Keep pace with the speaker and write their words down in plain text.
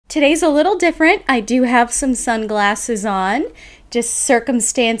Today's a little different. I do have some sunglasses on. Just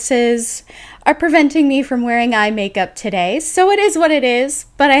circumstances are preventing me from wearing eye makeup today. So it is what it is.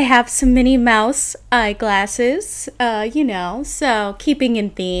 But I have some Minnie Mouse eyeglasses, so keeping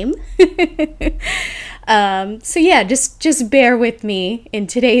in theme. So yeah, just bear with me in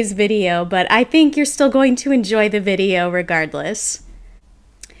today's video, but I think you're still going to enjoy the video regardless.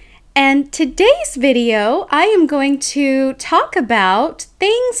 And today's video, I am going to talk about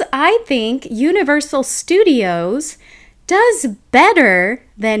things I think Universal Studios does better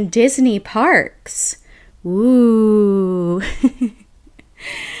than Disney parks. Ooh.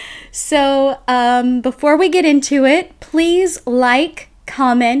 So, before we get into it, please like,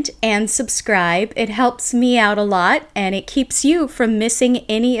 comment, and subscribe. It helps me out a lot, and it keeps you from missing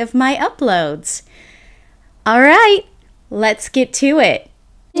any of my uploads. All right, let's get to it.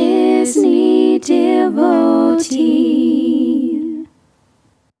 Disney Devotee.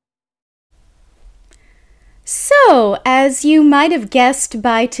 So, as you might have guessed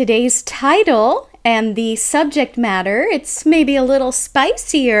by today's title and the subject matter, it's maybe a little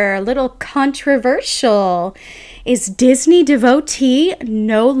spicier, a little controversial. Is Disney Devotee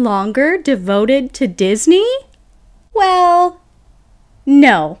no longer devoted to Disney? Well,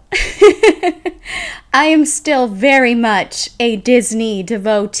 no. I am still very much a Disney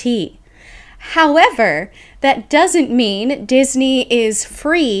devotee. However, that doesn't mean Disney is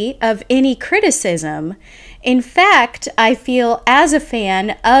free of any criticism. In fact, I feel as a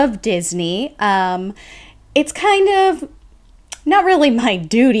fan of Disney, it's kind of not really my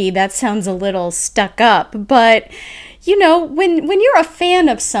duty. That sounds a little stuck up, but you know, when you're a fan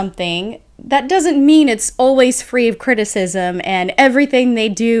of something, that doesn't mean it's always free of criticism and everything they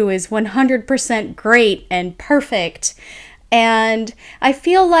do is 100% great and perfect. And I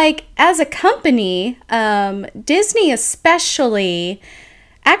feel like as a company, Disney especially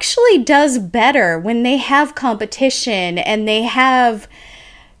actually does better when they have competition and they have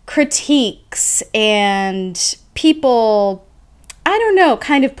critiques and people, I don't know,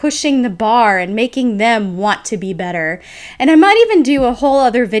 kind of pushing the bar and making them want to be better. And I might even do a whole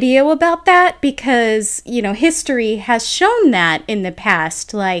other video about that because, you know, history has shown that in the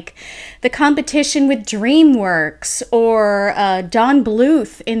past, like the competition with DreamWorks or Don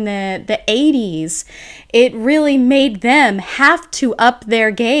Bluth in the 80s. It really made them have to up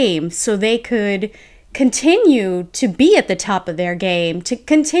their game so they could continue to be at the top of their game, to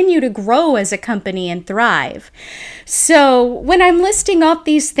continue to grow as a company and thrive. So when I'm listing off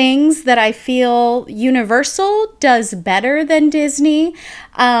these things that I feel Universal does better than Disney,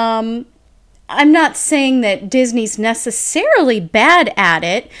 I'm not saying that Disney's necessarily bad at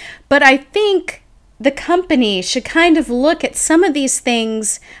it, but I think the company should kind of look at some of these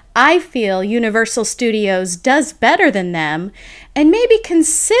things I feel Universal Studios does better than them and maybe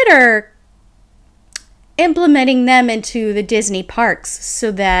consider implementing them into the Disney parks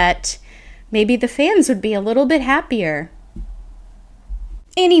so that maybe the fans would be a little bit happier.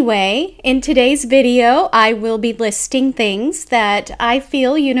 Anyway, in today's video, I will be listing things that I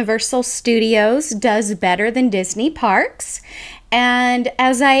feel Universal Studios does better than Disney parks. And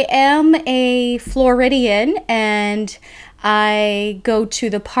as I am a Floridian and I go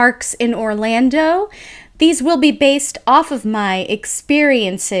to the parks in Orlando, these will be based off of my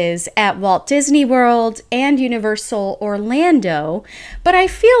experiences at Walt Disney World and Universal Orlando, but I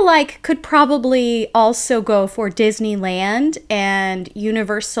feel like could probably also go for Disneyland and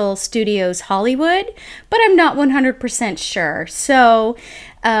Universal Studios Hollywood, but I'm not 100% sure. So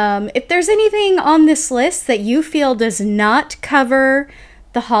if there's anything on this list that you feel does not cover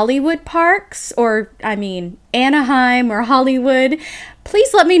the Hollywood parks, or I mean Anaheim or Hollywood,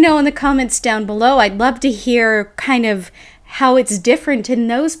 please let me know in the comments down below. I'd love to hear kind of how it's different in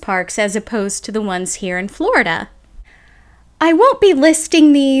those parks as opposed to the ones here in Florida. I won't be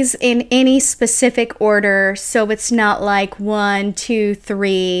listing these in any specific order, so it's not like 1, 2,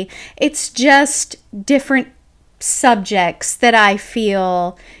 3. It's just different subjects that I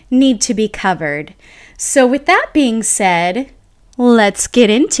feel need to be covered. So with that being said, let's get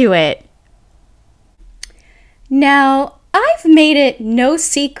into it. Now, I've made it no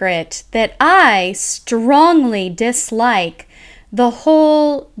secret that I strongly dislike the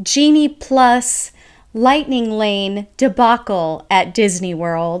whole Genie Plus Lightning Lane debacle at Disney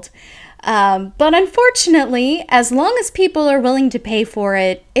World. But unfortunately, as long as people are willing to pay for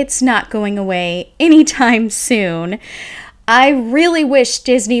it, it's not going away anytime soon. I really wish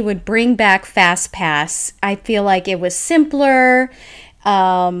Disney would bring back FastPass. I feel like it was simpler,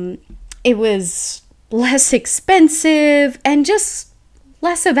 it was less expensive, and just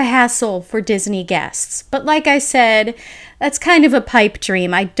less of a hassle for Disney guests. But like I said, That's kind of a pipe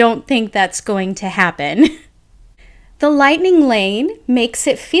dream. I don't think that's going to happen. The lightning lane makes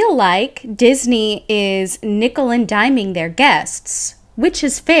it feel like Disney is nickel and diming their guests, which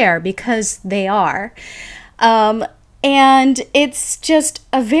is fair because they are. And it's just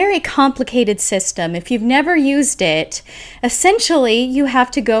a very complicated system. If you've never used it, essentially you have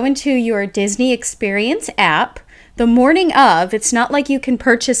to go into your Disney Experience app the morning of. It's not like you can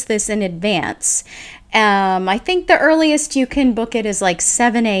purchase this in advance. I think the earliest you can book it is like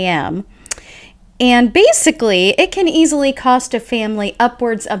 7 a.m. And basically, it can easily cost a family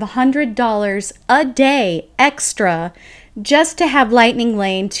upwards of $100 a day extra just to have Lightning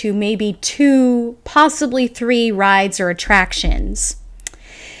Lane to maybe 2, possibly 3 rides or attractions.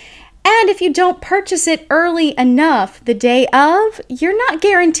 And if you don't purchase it early enough the day of, you're not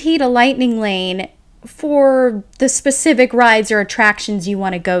guaranteed a Lightning Lane for the specific rides or attractions you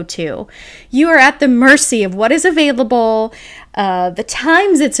want to go to. You are at the mercy of what is available, the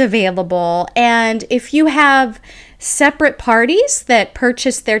times it's available, and if you have separate parties that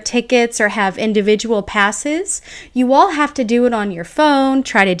purchase their tickets or have individual passes, you all have to do it on your phone,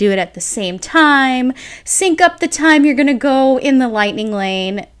 try to do it at the same time, sync up the time you're going to go in the Lightning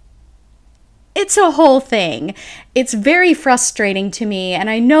Lane. It's a whole thing. It's very frustrating to me, and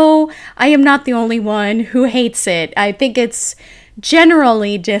I know I am not the only one who hates it. I think it's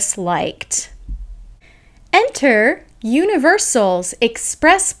generally disliked. Enter Universal's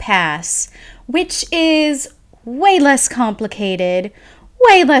Express Pass, which is way less complicated,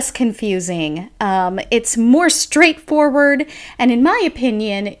 way less confusing. It's more straightforward, and in my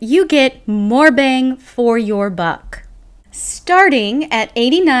opinion, you get more bang for your buck. Starting at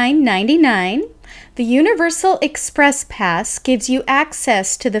 $89.99, the Universal Express Pass gives you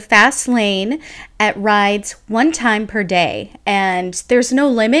access to the fast lane at rides 1 time per day. And there's no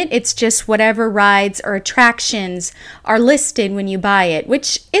limit, it's just whatever rides or attractions are listed when you buy it,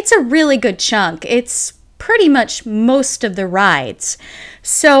 which it's a really good chunk. It's pretty much most of the rides.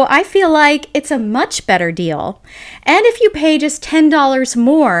 So I feel like it's a much better deal. And if you pay just $10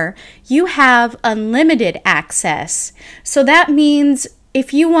 more, you have unlimited access. So that means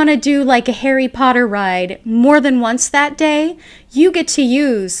if you want to do like a Harry Potter ride more than once that day, you get to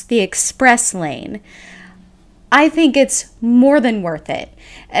use the express lane. I think it's more than worth it.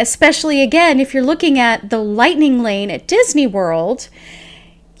 Especially again, if you're looking at the Lightning Lane at Disney World,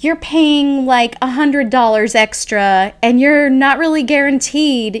 you're paying like $100 extra and you're not really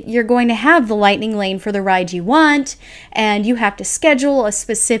guaranteed you're going to have the Lightning Lane for the ride you want, and you have to schedule a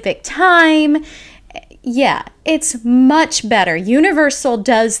specific time. Yeah, it's much better. Universal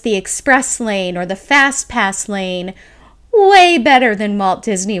does the Express Lane or the Fast Pass lane way better than Walt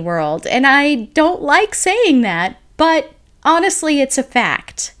Disney World, and I don't like saying that, but honestly, it's a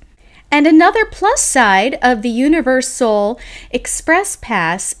fact. And another plus side of the Universal Express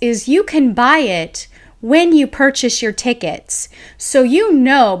Pass is you can buy it when you purchase your tickets. So you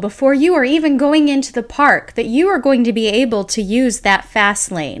know before you are even going into the park that you are going to be able to use that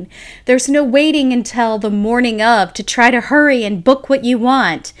fast lane. There's no waiting until the morning of to try to hurry and book what you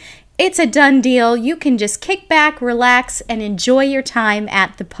want. It's a done deal. You can just kick back, relax, and enjoy your time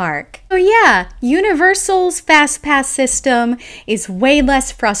at the park. So yeah, Universal's Fast Pass system is way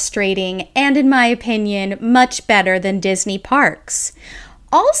less frustrating and, in my opinion, much better than Disney parks.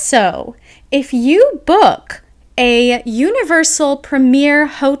 Also, if you book a Universal Premier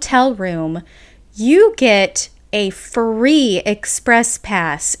hotel room, you get a free Express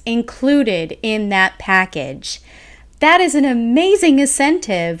Pass included in that package. That is an amazing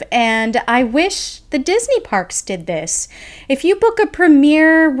incentive, and I wish the Disney parks did this. If you book a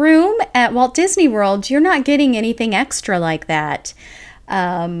premier room at Walt Disney World, you're not getting anything extra like that.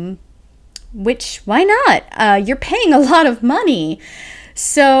 Which, why not? You're paying a lot of money.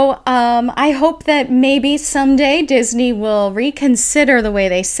 So I hope that maybe someday Disney will reconsider the way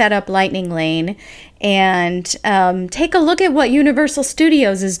they set up Lightning Lane and take a look at what Universal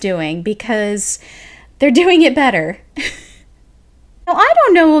Studios is doing, because they're doing it better. Now, I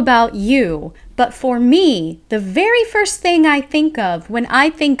don't know about you, but for me, the very first thing I think of when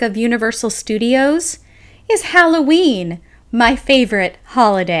I think of Universal Studios is Halloween, my favorite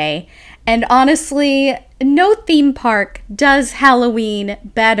holiday. And honestly, no theme park does Halloween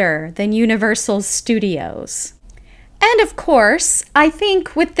better than Universal Studios. And of course, I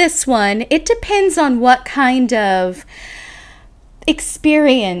think with this one, it depends on what kind of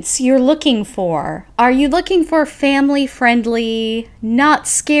experience you're looking for. Are you looking for family-friendly, not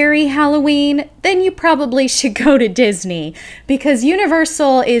scary Halloween? Then you probably should go to Disney, because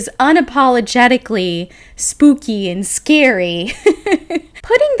Universal is unapologetically spooky and scary.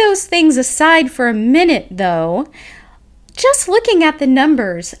 Putting those things aside for a minute, though, Just looking at the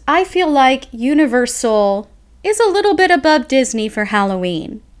numbers, I feel like Universal is a little bit above Disney for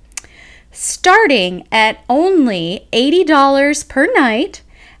Halloween. Starting at only $80 per night,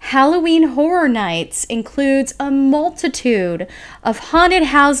 Halloween Horror Nights includes a multitude of haunted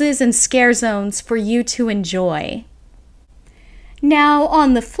houses and scare zones for you to enjoy. Now,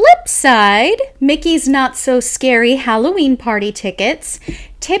 on the flip side, Mickey's Not So Scary Halloween Party tickets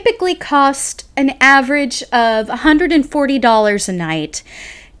typically cost an average of $140 a night,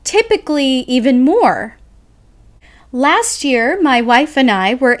 typically even more. Last year, my wife and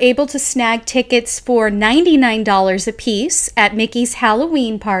I were able to snag tickets for $99 a piece at Mickey's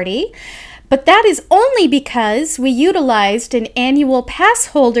Halloween Party, but that is only because we utilized an annual pass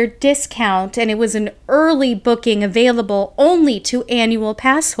holder discount, and it was an early booking available only to annual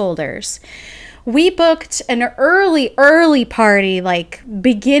pass holders. We booked an early party, like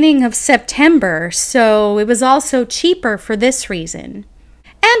beginning of September, so it was also cheaper for this reason.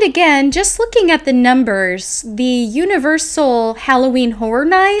 And again, just looking at the numbers, the Universal Halloween Horror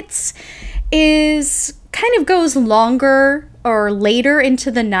Nights kind of goes longer or later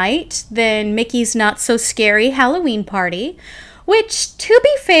into the night than Mickey's Not So Scary Halloween Party, which, to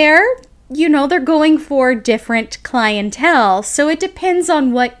be fair, they're going for different clientele, so it depends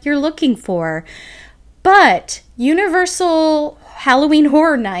on what you're looking for. But Universal Halloween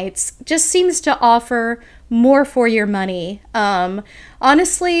Horror Nights just seems to offer more for your money.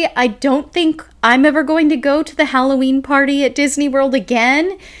 Honestly, I don't think I'm ever going to go to the Halloween party at Disney World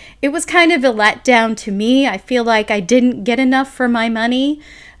again. It was kind of a letdown to me. I feel like I didn't get enough for my money.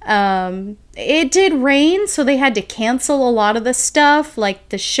 It did rain, so they had to cancel a lot of the stuff, like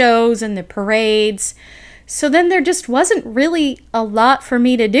the shows and the parades. So then there just wasn't really a lot for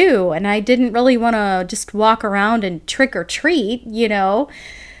me to do, and I didn't really want to just walk around and trick or treat,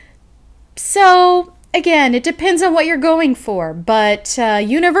 So, again, it depends on what you're going for, but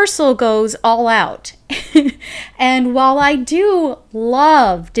Universal goes all out. And while I do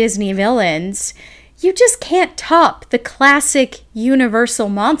love Disney villains, you just can't top the classic Universal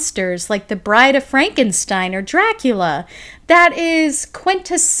monsters like the Bride of Frankenstein or Dracula. That is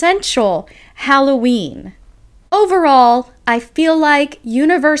quintessential Halloween. Overall, I feel like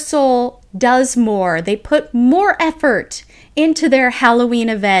Universal does more. They put more effort into their Halloween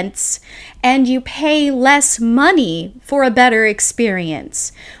events, and you pay less money for a better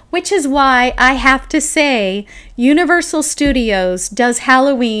experience, which is why I have to say Universal Studios does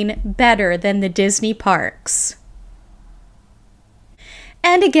Halloween better than the Disney parks.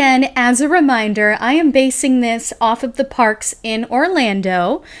 And again, as a reminder, I am basing this off of the parks in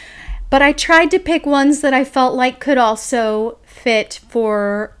Orlando, but I tried to pick ones that I felt like could also fit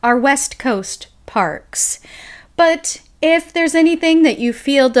for our West Coast parks. But if there's anything that you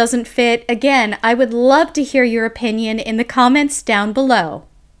feel doesn't fit, again, I would love to hear your opinion in the comments down below.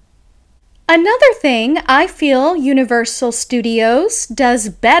 Another thing I feel Universal Studios does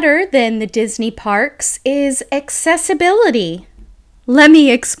better than the Disney parks is accessibility. Let me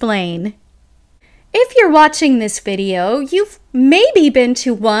explain. If you're watching this video, you've maybe been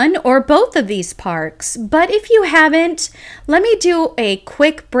to one or both of these parks, but if you haven't, let me do a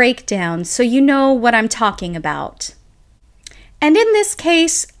quick breakdown so you know what I'm talking about. And in this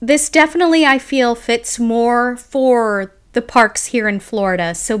case, this definitely I feel fits more for the parks here in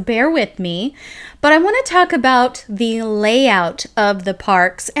Florida, so bear with me. But I want to talk about the layout of the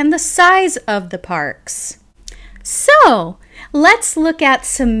parks and the size of the parks. So, let's look at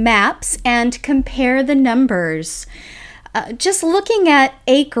some maps and compare the numbers. Just looking at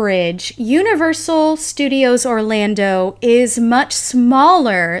acreage, Universal Studios Orlando is much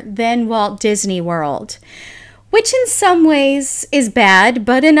smaller than Walt Disney World, which in some ways is bad,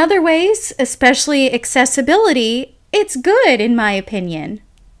 but in other ways, especially accessibility, it's good in my opinion.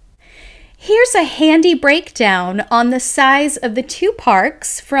 Here's a handy breakdown on the size of the two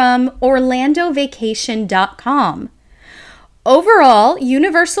parks from OrlandoVacation.com. Overall,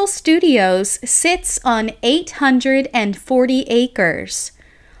 Universal Studios sits on 840 acres.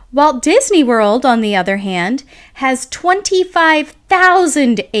 Walt Disney World, on the other hand, has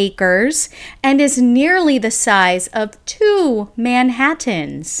 25,000 acres and is nearly the size of 2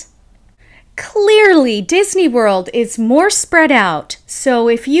 Manhattans. Clearly, Disney World is more spread out, so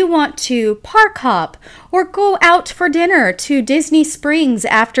if you want to park hop or go out for dinner to Disney Springs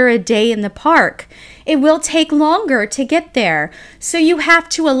after a day in the park, it will take longer to get there, so you have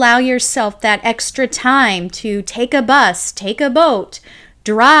to allow yourself that extra time to take a bus, take a boat,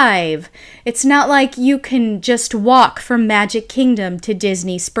 drive. It's not like you can just walk from Magic Kingdom to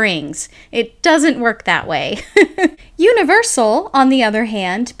Disney Springs. It doesn't work that way. Universal, on the other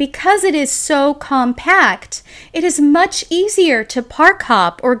hand, because it is so compact, it is much easier to park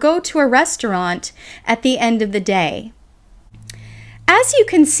hop or go to a restaurant at the end of the day. As you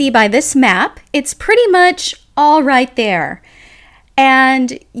can see by this map, it's pretty much all right there.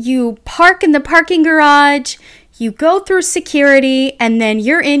 And you park in the parking garage, you go through security, and then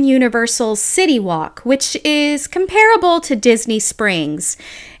you're in Universal's City Walk, which is comparable to Disney Springs.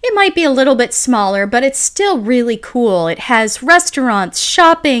 It might be a little bit smaller, but it's still really cool. It has restaurants,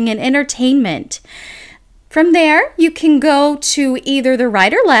 shopping, and entertainment. From there, you can go to either the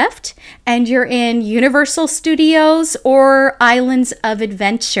right or left, and you're in Universal Studios or Islands of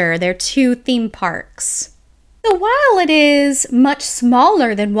Adventure. They're two theme parks. So while it is much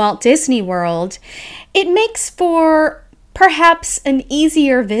smaller than Walt Disney World, it makes for perhaps an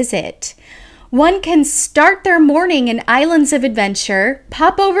easier visit. One can start their morning in Islands of Adventure,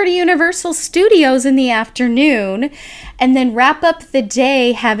 pop over to Universal Studios in the afternoon, and then wrap up the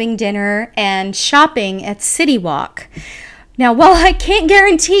day having dinner and shopping at City Walk. Now, while I can't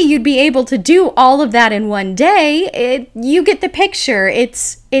guarantee you'd be able to do all of that in one day, you get the picture.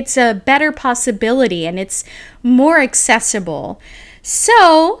 It's a better possibility and it's more accessible.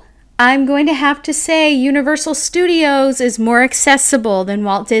 So I'm going to have to say Universal Studios is more accessible than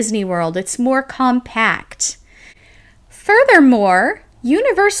Walt Disney World. It's more compact. Furthermore,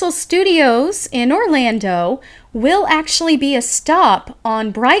 Universal Studios in Orlando will actually be a stop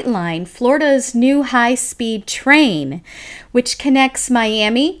on Brightline, Florida's new high-speed train, which connects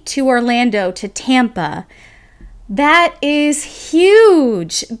Miami to Orlando to Tampa. That is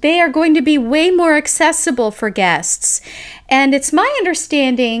huge. They are going to be way more accessible for guests. And it's my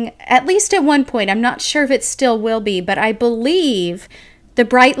understanding, at least at one point, I'm not sure if it still will be, but I believe the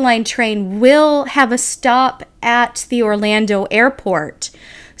Brightline train will have a stop at the Orlando airport.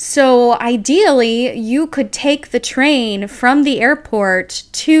 So ideally, you could take the train from the airport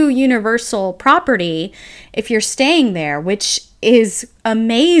to Universal property if you're staying there, which is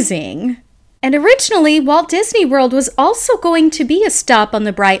amazing. And originally, Walt Disney World was also going to be a stop on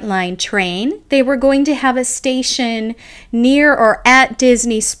the Brightline train. They were going to have a station near or at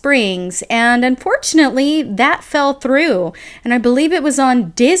Disney Springs, and unfortunately, that fell through. And I believe it was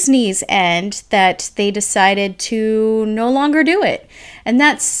on Disney's end that they decided to no longer do it. And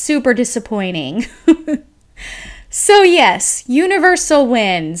that's super disappointing. So yes, Universal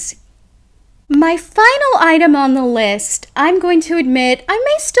wins. My final item on the list, I'm going to admit I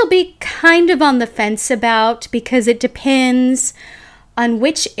may still be kind of on the fence about because it depends on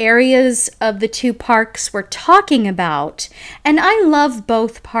which areas of the two parks we're talking about. And I love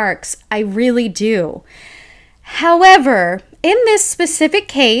both parks, I really do. However, in this specific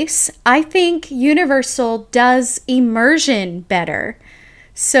case, I think Universal does immersion better.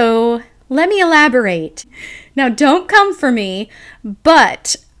 So let me elaborate. Now, don't come for me,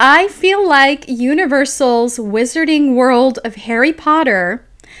 but I feel like Universal's Wizarding World of Harry Potter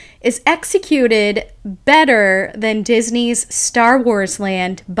is executed better than Disney's Star Wars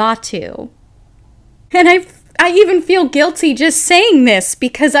Land, Batuu. And I even feel guilty just saying this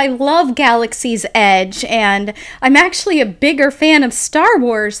because I love Galaxy's Edge and I'm actually a bigger fan of Star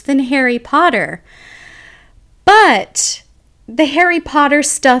Wars than Harry Potter. But the Harry Potter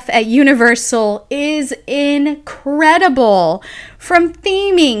stuff at Universal is incredible. From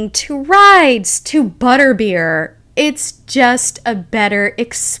theming to rides to butterbeer, it's just a better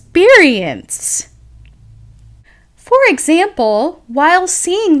experience. For example, while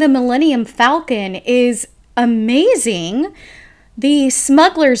seeing the Millennium Falcon is amazing, the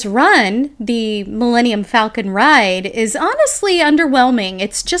Smuggler's Run, the Millennium Falcon ride, is honestly underwhelming.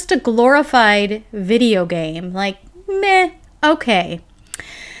 It's just a glorified video game. Like, meh. Okay.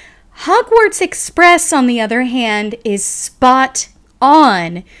 Hogwarts Express, on the other hand, is spot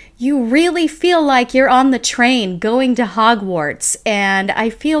on. You really feel like you're on the train going to Hogwarts, and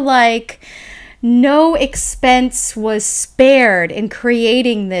I feel like no expense was spared in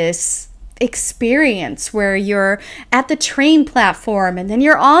creating this experience where you're at the train platform and then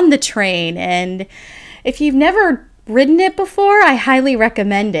you're on the train. And if you've never ridden it before, I highly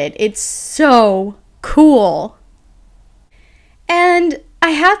recommend it. It's so cool. And I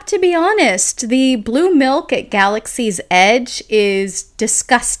have to be honest, the blue milk at Galaxy's Edge is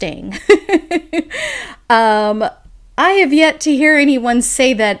disgusting. I have yet to hear anyone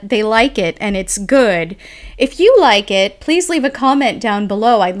say that they like it and it's good. If you like it, please leave a comment down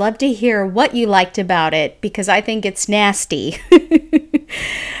below. I'd love to hear what you liked about it because I think it's nasty.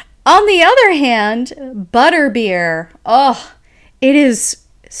 On the other hand, butterbeer. Oh, it is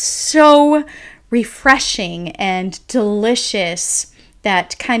so refreshing and delicious,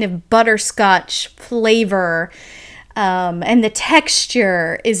 that kind of butterscotch flavor. and the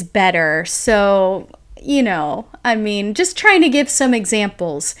texture is better. So, I mean, just trying to give some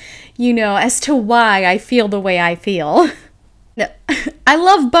examples, as to why I feel the way I feel. I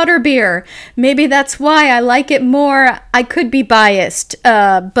love butterbeer. Maybe that's why I like it more. I could be biased,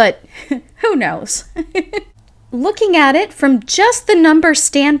 but who knows? Looking at it from just the number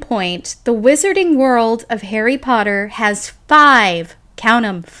standpoint, the Wizarding World of Harry Potter has 5, count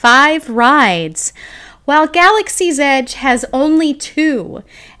 'em, 5 rides, while Galaxy's Edge has only 2.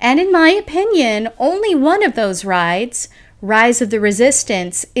 And in my opinion, only one of those rides, Rise of the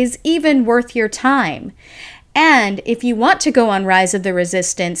Resistance, is even worth your time. And if you want to go on Rise of the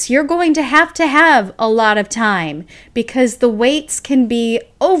Resistance, you're going to have a lot of time because the waits can be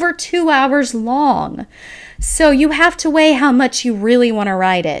over 2 hours long. So you have to weigh how much you really want to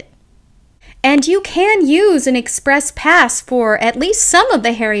ride it. And you can use an express pass for at least some of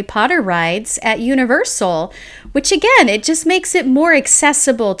the Harry Potter rides at Universal, which again, it just makes it more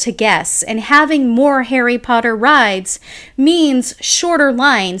accessible to guests. And having more Harry Potter rides means shorter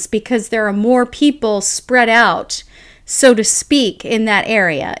lines because there are more people spread out, so to speak, in that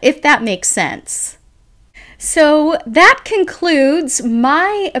area, if that makes sense. So that concludes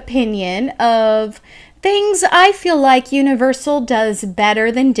my opinion of things I feel like Universal does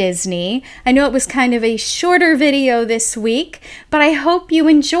better than Disney. I know it was kind of a shorter video this week, but I hope you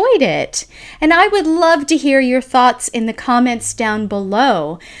enjoyed it. And I would love to hear your thoughts in the comments down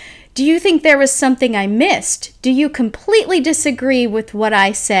below. Do you think there was something I missed? Do you completely disagree with what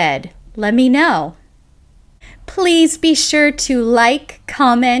I said? Let me know. Please be sure to like,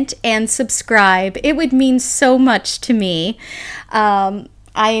 comment, and subscribe. It would mean so much to me.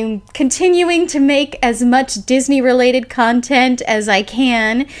 I'm continuing to make as much Disney-related content as I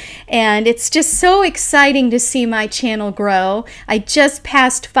can, and it's just so exciting to see my channel grow. I just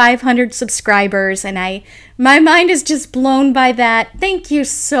passed 500 subscribers, and my mind is just blown by that. Thank you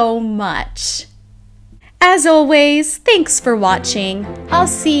so much. As always, thanks for watching. I'll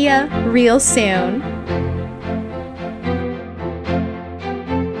see ya real soon.